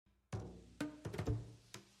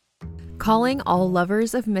Calling all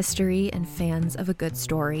lovers of mystery and fans of a good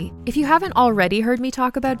story. If you haven't already heard me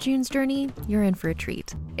talk about June's Journey, you're in for a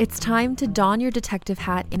treat. It's time to don your detective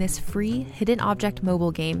hat in this free hidden object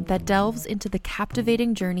mobile game that delves into the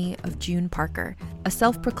captivating journey of June Parker, a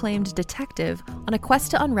self-proclaimed detective on a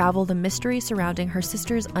quest to unravel the mystery surrounding her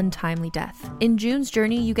sister's untimely death. In June's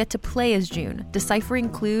Journey, you get to play as June, deciphering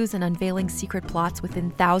clues and unveiling secret plots within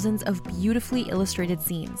thousands of beautifully illustrated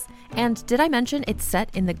scenes. And did I mention it's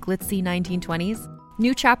set in the glitzy 1920s?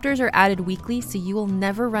 New chapters are added weekly, so you will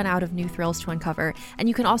never run out of new thrills to uncover, and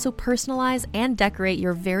you can also personalize and decorate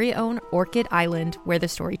your very own Orchid Island where the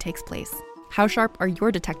story takes place. How sharp are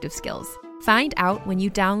your detective skills? Find out when you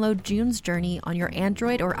download June's Journey on your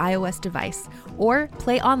Android or iOS device, or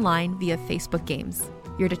play online via Facebook Games.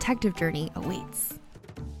 Your detective journey awaits.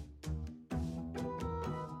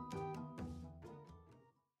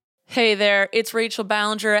 Hey there, it's Rachel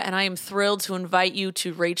Ballinger, and I am thrilled to invite you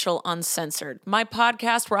to Rachel Uncensored, my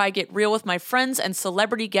podcast where I get real with my friends and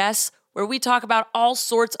celebrity guests, where we talk about all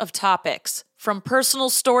sorts of topics. From personal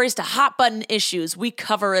stories to hot-button issues, we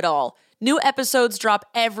cover it all. New episodes drop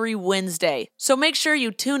every Wednesday, so make sure you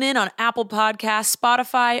tune in on Apple Podcasts,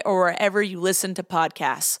 Spotify, or wherever you listen to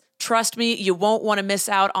podcasts. Trust me, you won't want to miss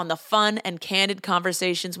out on the fun and candid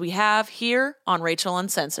conversations we have here on Rachel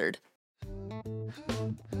Uncensored.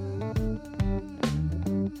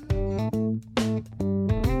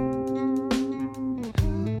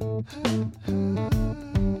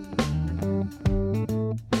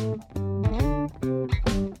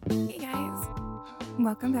 Hey guys,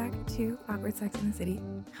 welcome back to Awkward Sex in the City.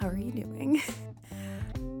 How are you doing?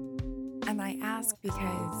 And I ask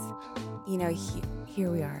because,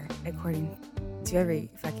 here we are, according to every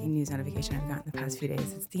fucking news notification I've gotten the past few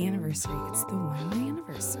days. It's the anniversary. It's the 1 year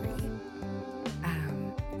anniversary.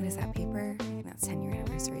 What is that paper? I think that's 10-year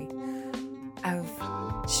anniversary of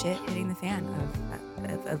shit hitting the fan,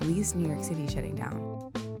 of at least New York City shutting down,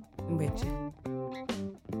 which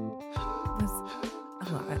was a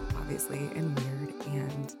lot, obviously, and weird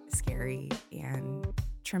and scary and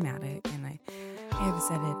traumatic. And I have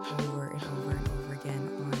said it over and over and over again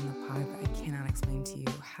on the pod, but I cannot explain to you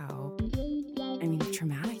how,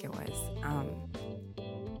 traumatic it was.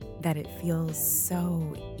 That it feels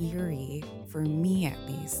so eerie, for me at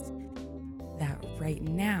least, that right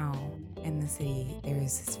now in the city, there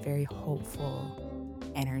is this very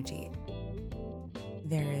hopeful energy.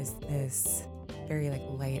 There is this very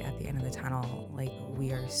light at the end of the tunnel,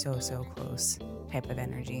 we are so close type of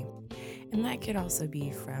energy. And that could also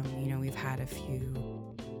be from, we've had a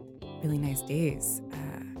few really nice days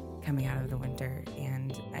coming out of the winter.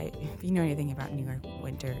 And if you know anything about New York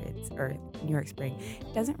winter, or New York spring,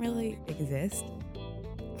 it doesn't really exist.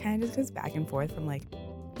 Kind of just goes back and forth from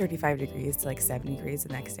 35 degrees to 70 degrees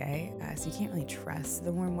the next day. So you can't really trust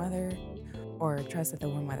the warm weather, or trust that the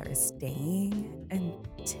warm weather is staying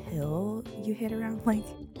until you hit around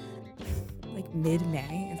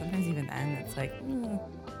mid-May. And sometimes even then it's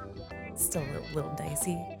it's still a little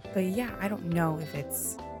dicey. But yeah, I don't know if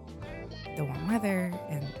it's the warm weather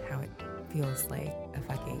and how it feels like a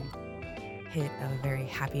fucking hit of a very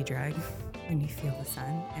happy drug when you feel the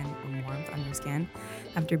sun and warmth on your skin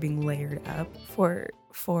after being layered up for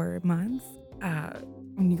 4 months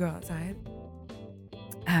when you go outside,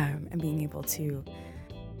 and being able to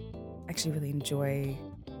actually really enjoy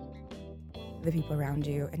the people around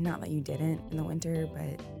you. And not that you didn't in the winter,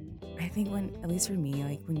 but I think at least for me,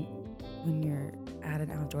 when you're at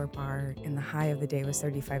an outdoor bar and the high of the day was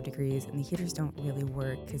 35 degrees and the heaters don't really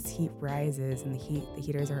work because heat rises and the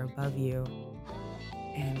heaters are above you,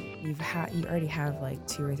 and you already have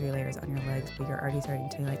 2 or 3 layers on your legs, but you're already starting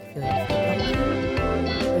to feel your feet up.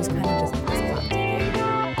 There's kind of just this clock ticking.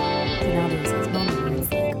 So now there's this moment where it's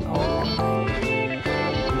oh god, be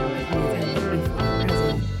fully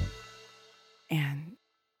present. And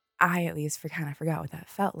I at least forgot what that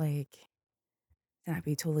felt like. And I'd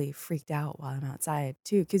be totally freaked out while I'm outside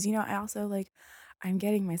too, because I also I'm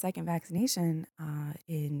getting my second vaccination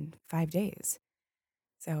in 5 days,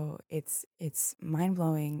 so it's mind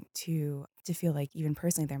blowing to feel even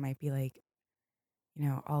personally there might be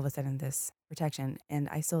all of a sudden this protection, and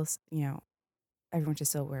I still everyone should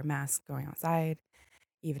still wear masks going outside,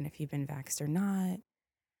 even if you've been vaxxed or not.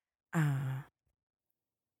 I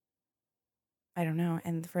don't know,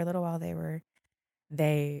 and for a little while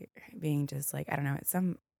they being just I don't know, it's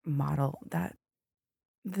some model that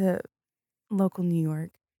the local New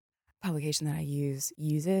York publication that I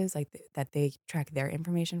uses, that they track their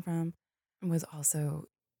information from, was also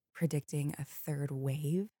predicting a third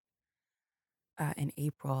wave in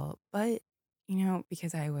April. But,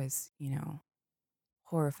 because I was,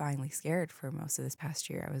 horrifyingly scared for most of this past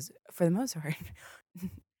year. I was, for the most part,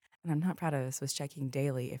 and I'm not proud of this, was checking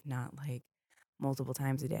daily, if not like multiple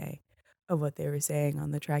times a day, of what they were saying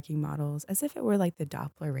on the tracking models, as if it were like the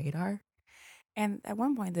Doppler radar. And at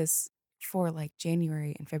one point, this for like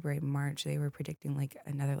January and February, March, they were predicting like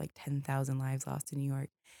another like 10,000 lives lost in New York.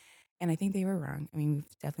 And I think they were wrong. I mean,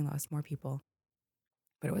 we've definitely lost more people,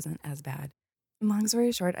 but it wasn't as bad. Long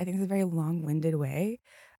story short, I think it's a very long winded way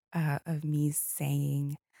of me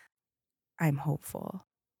saying I'm hopeful.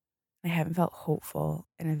 I haven't felt hopeful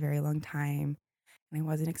in a very long time. And I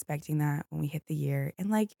wasn't expecting that when we hit the year. And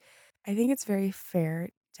like, I think it's very fair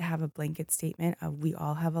to have a blanket statement of we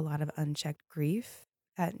all have a lot of unchecked grief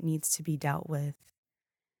that needs to be dealt with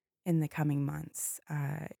in the coming months.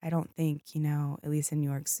 I don't think, at least in New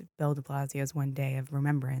York's Bill de Blasio's one day of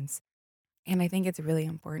remembrance. And I think it's really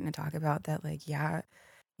important to talk about that, like, yeah,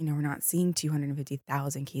 we're not seeing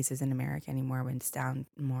 250,000 cases in America anymore when it's down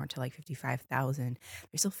more to like 55,000.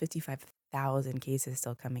 There's still 55,000 cases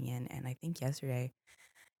still coming in. And I think yesterday,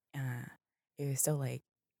 uh, it was still like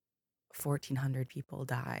 1,400 people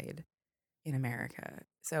died in America.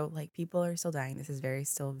 So, like, people are still dying. This is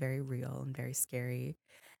still very real and very scary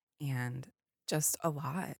and just a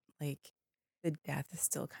lot. Like, the death is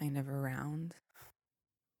still kind of around.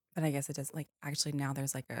 But I guess it does, like, actually now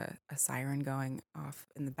there's like a siren going off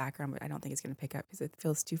in the background, but I don't think it's going to pick up because it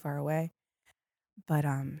feels too far away. But,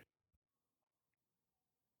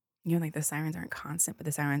 like the sirens aren't constant, but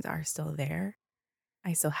the sirens are still there.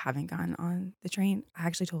 I still haven't gone on the train. I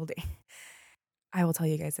actually told I will tell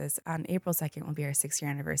you guys this. On April 2nd will be our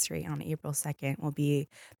 6-year anniversary. And on April 2nd will be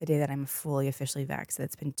the day that I'm fully officially vaxxed. So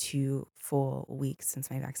it's been 2 full weeks since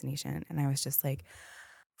my vaccination. And I was just like,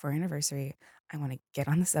 for our anniversary, I want to get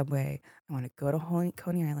on the subway. I want to go to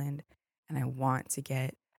Coney Island. And I want to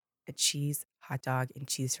get a cheese hot dog and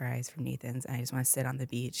cheese fries from Nathan's. And I just want to sit on the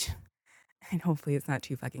beach. And hopefully it's not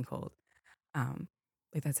too fucking cold.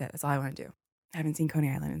 Like, that's it. That's all I want to do. I haven't seen Coney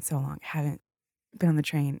Island in so long. I haven't been on the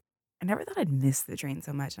train. I never thought I'd miss the train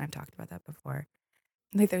so much, and I've talked about that before.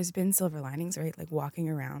 Like, there's been silver linings, right? Like, walking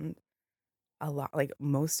around a lot, like,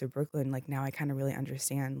 most of Brooklyn, like, now I kind of really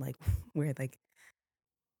understand, like, where, like,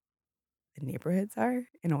 the neighborhoods are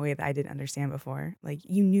in a way that I didn't understand before. Like,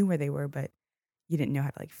 you knew where they were, but you didn't know how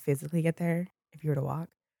to, like, physically get there if you were to walk.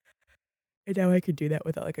 And now I could do that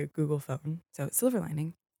without, like, a Google phone. So, silver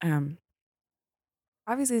lining. Um,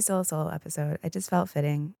 Obviously, still a solo episode. It just felt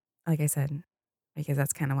fitting, like I said, because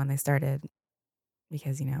that's kind of when they started,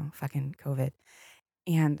 because, fucking COVID.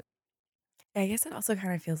 And I guess it also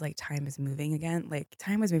kind of feels like time is moving again. Like,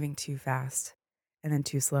 time was moving too fast and then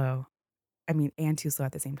too slow. I mean, and too slow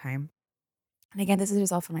at the same time. And again, this is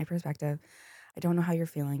just all from my perspective. I don't know how you're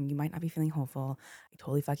feeling. You might not be feeling hopeful. I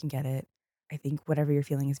totally fucking get it. I think whatever you're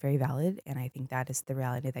feeling is very valid. And I think that is the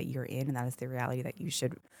reality that you're in. And that is the reality that you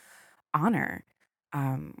should honor.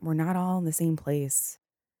 We're not all in the same place.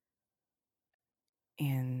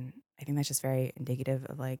 And I think that's just very indicative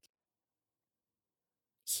of like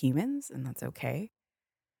humans. And that's okay.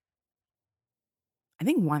 I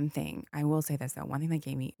think one thing, I will say this though, one thing that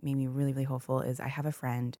made me really, really hopeful is I have a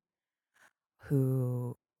friend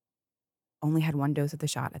who only had one dose of the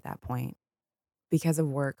shot at that point because of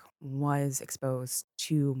work, was exposed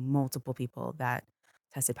to multiple people that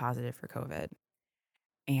tested positive for COVID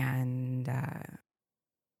and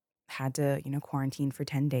had to, quarantine for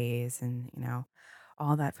 10 days and,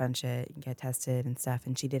 all that fun shit, and get tested and stuff.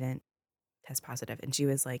 And she didn't test positive. And she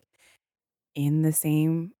was like in the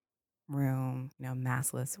same room,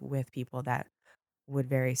 maskless with people that would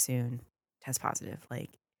very soon test positive.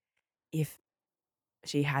 Like, if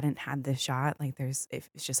she hadn't had this shot, like, if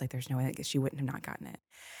it's just like there's no way that she wouldn't have not gotten it.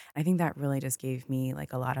 I think that really just gave me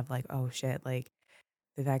like a lot of like, oh shit, like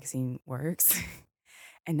the vaccine works.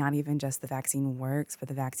 And not even just the vaccine works, but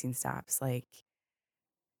the vaccine stops like,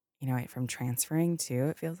 it from transferring too,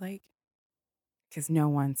 it feels like. Because no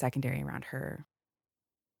one secondary around her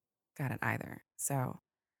got it either. So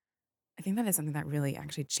I think that is something that really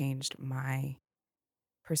actually changed my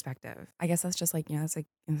perspective. I guess that's just like, it's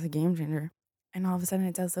a game changer. And all of a sudden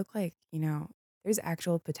it does look like, there's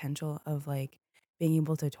actual potential of like being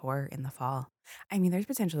able to tour in the fall. I mean, there's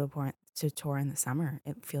potential to tour in the summer.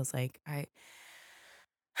 It feels like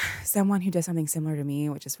someone who does something similar to me,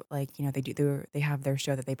 which is like, they have their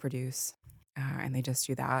show that they produce and they just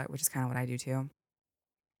do that, which is kind of what I do too.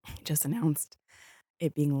 Just announced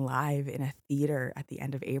it being live in a theater at the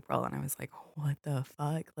end of April. And I was like, what the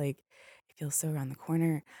fuck? Like, it feels so around the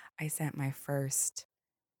corner. I sent my first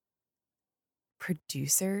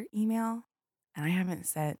producer email, and I haven't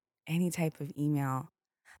sent any type of email.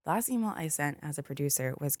 The last email I sent as a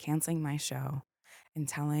producer was canceling my show and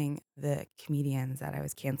telling the comedians that I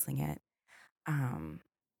was canceling it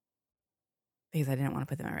because I didn't want to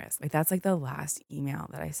put them at risk. Like that's like the last email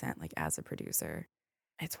that I sent like as a producer.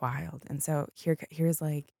 It's wild. And so here's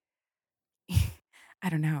like I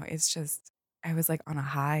don't know, it's just I was like on a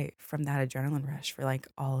high from that adrenaline rush for like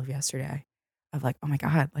all of yesterday of like, oh my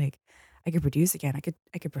God, like I could produce again.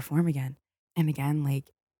 I could perform again. And again,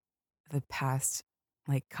 like the past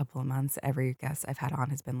like couple of months, every guest I've had on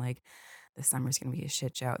has been like, the summer's gonna be a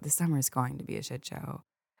shit show. The summer is going to be a shit show.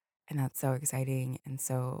 And that's so exciting and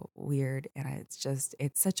so weird. And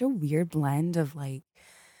it's such a weird blend of like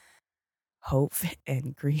hope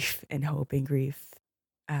and grief and hope and grief.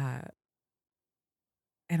 Uh,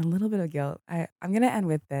 and a little bit of guilt. I'm gonna end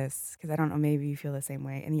with this because I don't know, maybe you feel the same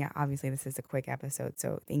way. And yeah, obviously this is a quick episode,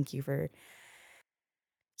 so thank you for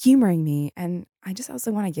humoring me. And I just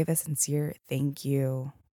also want to give a sincere thank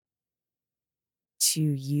you to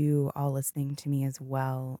you all listening to me as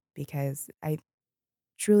well, because I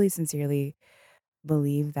truly, sincerely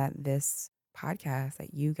believe that this podcast,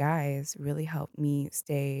 that you guys really helped me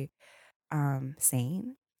stay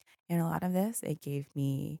sane in a lot of this.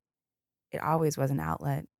 It always was an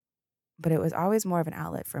outlet, but it was always more of an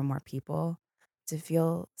outlet for more people to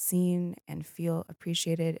feel seen and feel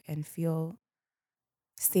appreciated and feel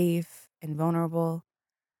safe and vulnerable.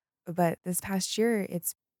 But this past year,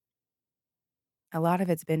 it's a lot of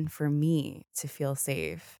it's been for me to feel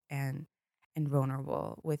safe and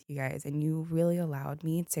vulnerable with you guys. And you really allowed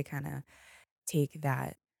me to kind of take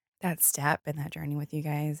that step and that journey with you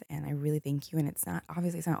guys. And I really thank you. And it's not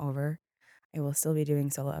over. I will still be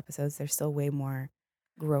doing solo episodes. There's still way more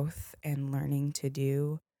growth and learning to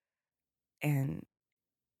do. And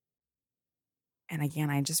and again,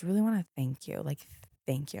 I just really want to thank you. Like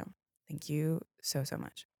thank you. Thank you so, so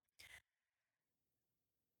much.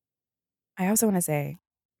 I also want to say,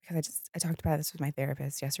 because I talked about this with my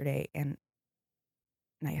therapist yesterday and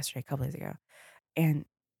not yesterday, a couple days ago. And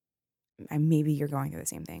maybe you're going through the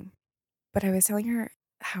same thing. But I was telling her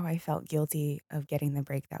how I felt guilty of getting the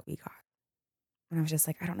break that we got. And I was just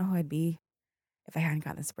like, I don't know who I'd be if I hadn't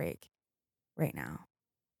gotten this break right now.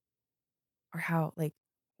 Or how, like,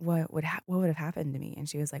 what would have happened to me? And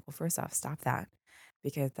she was like, well, first off, stop that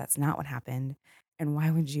because that's not what happened. And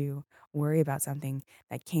why would you worry about something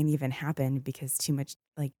that can't even happen because too much,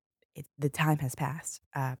 like, the time has passed.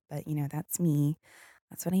 But, that's me.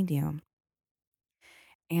 That's what I do.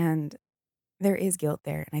 And there is guilt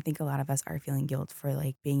there. And I think a lot of us are feeling guilt for,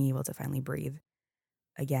 like, being able to finally breathe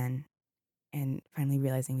again and finally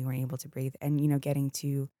realizing we weren't able to breathe and, getting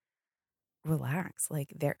to relax.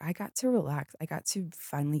 Like there I got to relax. I got to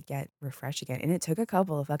finally get refreshed again. And it took a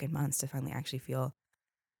couple of fucking months to finally actually feel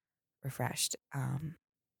refreshed. And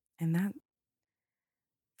that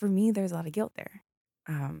for me there's a lot of guilt there.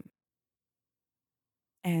 Um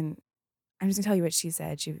and I'm just gonna tell you what she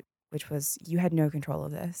said. Which was you had no control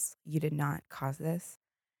of this. You did not cause this.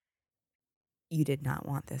 You did not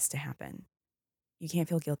want this to happen. You can't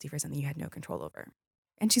feel guilty for something you had no control over.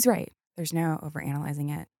 And she's right. There's no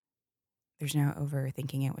overanalyzing it. There's no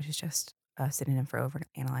overthinking it, which is just a synonym for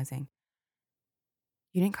overanalyzing.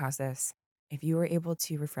 You didn't cause this. If you were able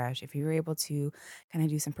to refresh, if you were able to kind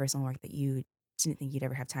of do some personal work that you didn't think you'd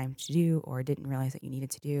ever have time to do or didn't realize that you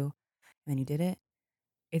needed to do, and then you did it,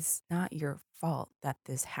 it's not your fault that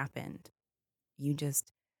this happened. You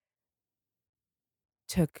just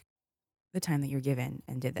took the time that you're given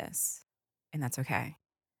and did this, and that's okay.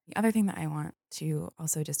 The other thing that I want to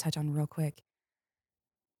also just touch on real quick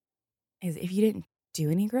is if you didn't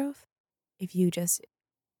do any growth, if you just,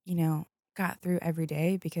 got through every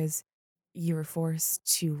day because you were forced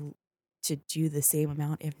to do the same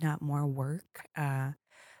amount, if not more work,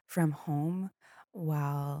 from home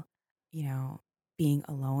while, you know, being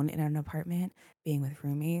alone in an apartment, being with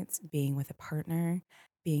roommates, being with a partner,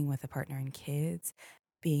 being with a partner and kids,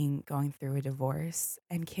 going through a divorce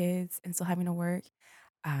and kids and still having to work,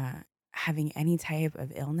 uh, having any type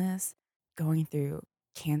of illness, going through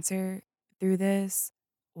cancer through this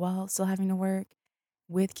while still having to work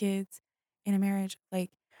with kids in a marriage.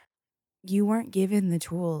 Like you weren't given the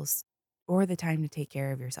tools or the time to take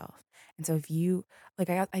care of yourself. And so if you like,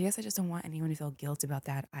 I guess I just don't want anyone to feel guilt about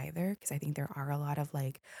that either. Cause I think there are a lot of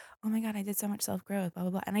like, oh my God, I did so much self growth, blah,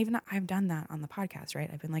 blah, blah. And I've done that on the podcast, right?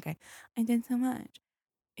 I've been like, I did so much.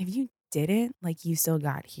 If you didn't, like you still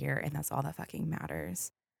got here and that's all that fucking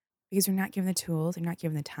matters because you're not given the tools, you're not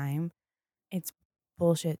given the time. It's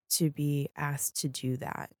bullshit to be asked to do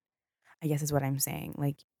that, I guess is what I'm saying.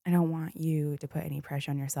 Like, I don't want you to put any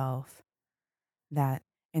pressure on yourself that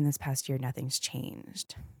in this past year, nothing's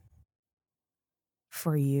changed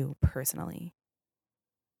for you personally.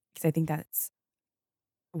 Because I think that's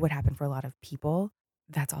what happened for a lot of people,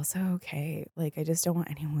 that's also okay. Like, I just don't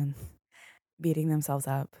want anyone beating themselves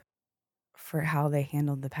up for how they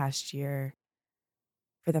handled the past year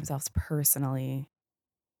for themselves personally.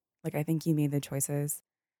 Like, I think you made the choices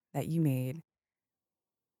that you made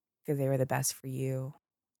because they were the best for you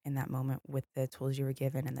in that moment with the tools you were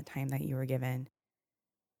given and the time that you were given.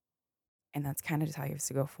 And that's kind of just how you have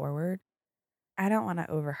to go forward. I don't want to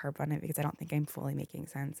over harp on it because I don't think I'm fully making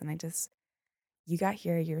sense. And you got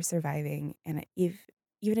here, you're surviving. And even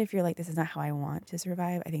if you're like, this is not how I want to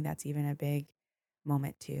survive, I think that's even a big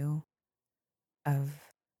moment too of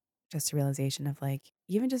just a realization of like,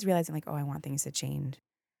 even just realizing like, oh, I want things to change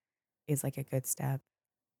is like a good step.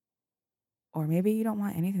 Or maybe you don't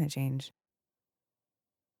want anything to change.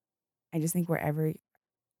 I just think wherever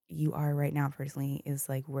you are right now personally is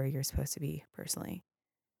like where you're supposed to be personally.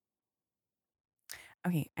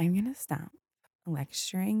 Okay, I'm going to stop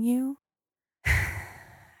lecturing you.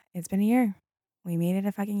 It's been a year. We made it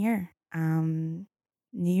a fucking year. New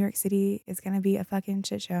York City is going to be a fucking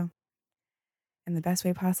shit show in the best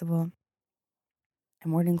way possible.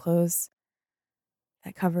 I'm ordering clothes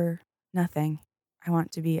that cover nothing. I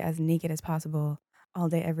want to be as naked as possible all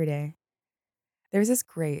day, every day.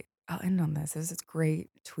 I'll end on this. There's this great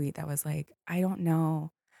tweet that was like, I don't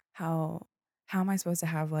know how am I supposed to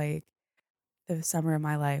have like the summer of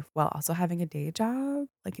my life while also having a day job?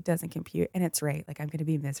 Like it doesn't compute. And it's right. Like I'm going to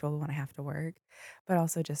be miserable when I have to work, but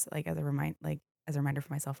also just like as a reminder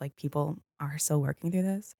for myself, like people are still working through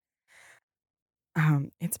this.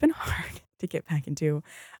 It's been hard to get back into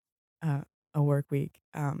uh, a work week.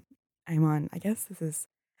 I'm on, I guess this is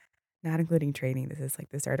not including training. This is like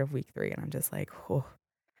the start of week 3. And I'm just like, oh,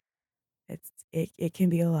 it can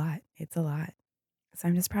be a lot. It's a lot. So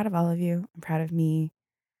I'm just proud of all of you. I'm proud of me.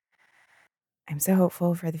 I'm so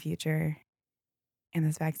hopeful for the future and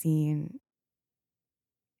this vaccine.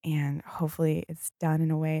 And hopefully it's done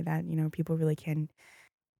in a way that, people really can,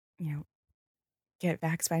 get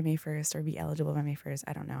vaxxed by May 1st or be eligible by May 1st.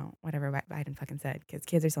 I don't know, whatever Biden fucking said, because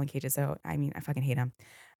kids are still in cages. So, I mean, I fucking hate him.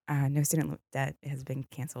 No student debt has been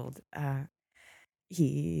canceled. No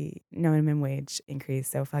minimum wage increase.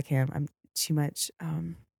 So fuck him. I'm too much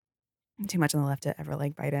on the left to ever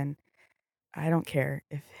like Biden. I don't care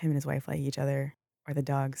if him and his wife like each other or the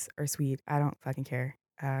dogs are sweet. I don't fucking care.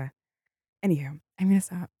 Anywho, I'm going to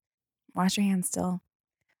stop. Wash your hands still.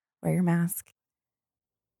 Wear your mask.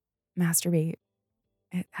 Masturbate.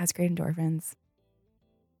 It has great endorphins.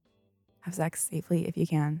 Have sex safely if you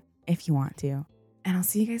can, if you want to. And I'll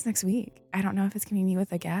see you guys next week. I don't know if it's going to be me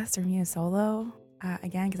with a guest or me a solo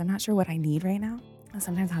again, because I'm not sure what I need right now. That's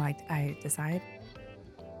sometimes how I decide.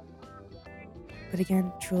 But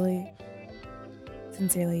again, truly,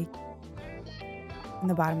 sincerely, from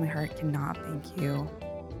the bottom of my heart, cannot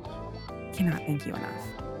thank you enough.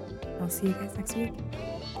 I'll see you guys next week.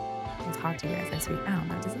 I'll talk to you guys next week. I don't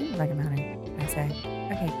know. Does it even fucking matter what I say?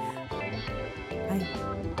 Okay.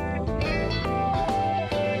 Bye.